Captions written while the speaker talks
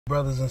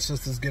Brothers and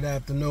sisters, good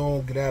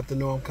afternoon. Good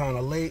afternoon. I'm kind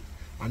of late.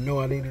 I know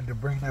I needed to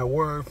bring that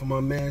word for my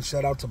man.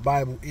 Shout out to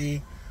Bible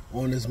E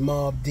on this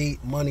Mob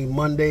Deep Money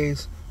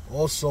Mondays.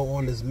 Also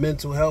on this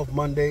Mental Health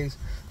Mondays.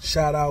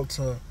 Shout out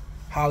to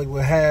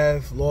Hollywood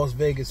Have, Las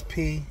Vegas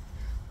P.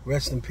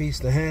 Rest in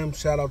peace to him.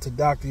 Shout out to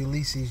Dr.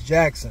 Ulysses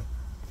Jackson.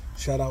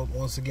 Shout out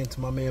once again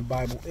to my man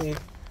Bible E.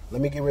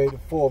 Let me get ready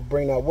to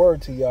bring that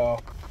word to y'all.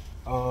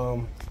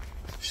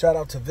 Shout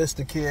out to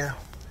VistaCare.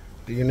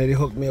 You know, they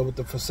hooked me up with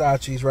the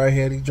Versace's right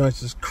here. These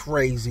joints is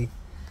crazy,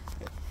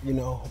 you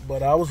know.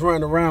 But I was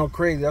running around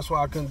crazy. That's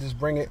why I couldn't just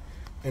bring it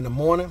in the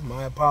morning.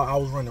 I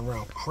was running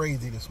around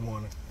crazy this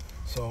morning.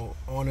 So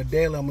on the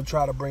daily, I'm going to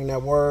try to bring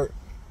that word,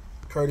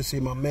 courtesy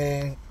of my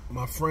man,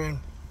 my friend,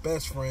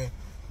 best friend,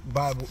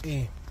 Bible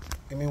E.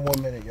 Give me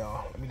 1 minute,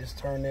 y'all. Let me just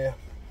turn there.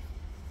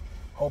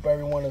 Hope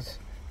everyone is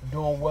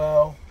doing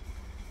well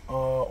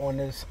on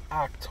this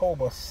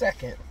October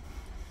 2nd,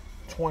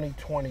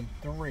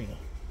 2023.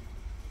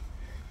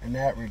 In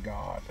that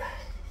regard.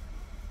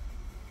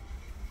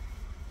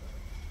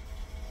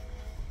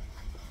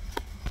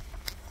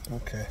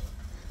 Okay,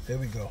 there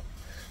we go.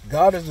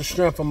 God is the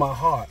strength of my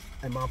heart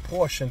and my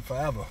portion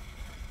forever.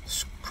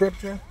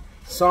 Scripture,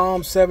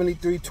 Psalm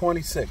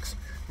 73:26.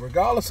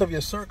 Regardless of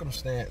your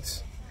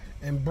circumstance,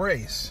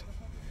 embrace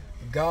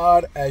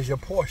God as your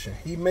portion.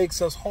 He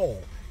makes us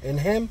whole. In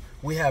him,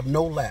 we have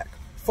no lack.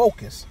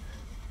 Focus.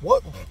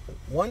 What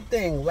one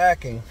thing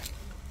lacking?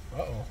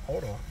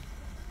 Hold on.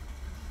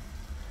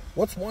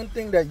 What's one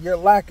thing that you're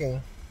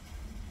lacking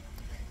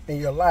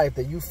in your life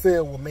that you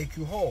feel will make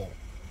you whole?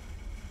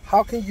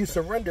 How can you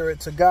surrender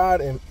it to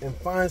God and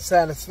find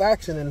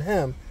satisfaction in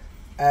him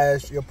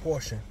as your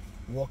portion?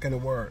 Walk in the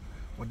word.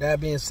 With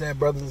that being said,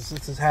 brothers and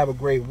sisters, have a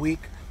great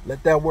week.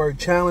 Let that word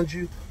challenge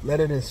you.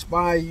 Let it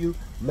inspire you.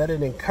 Let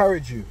it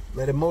encourage you.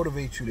 Let it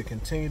motivate you to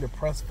continue to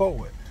press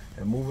forward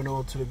and moving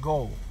on to the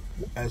goal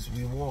as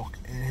we walk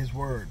in his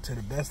word to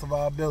the best of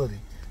our ability.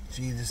 In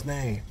Jesus'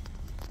 name.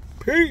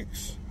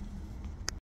 Peace.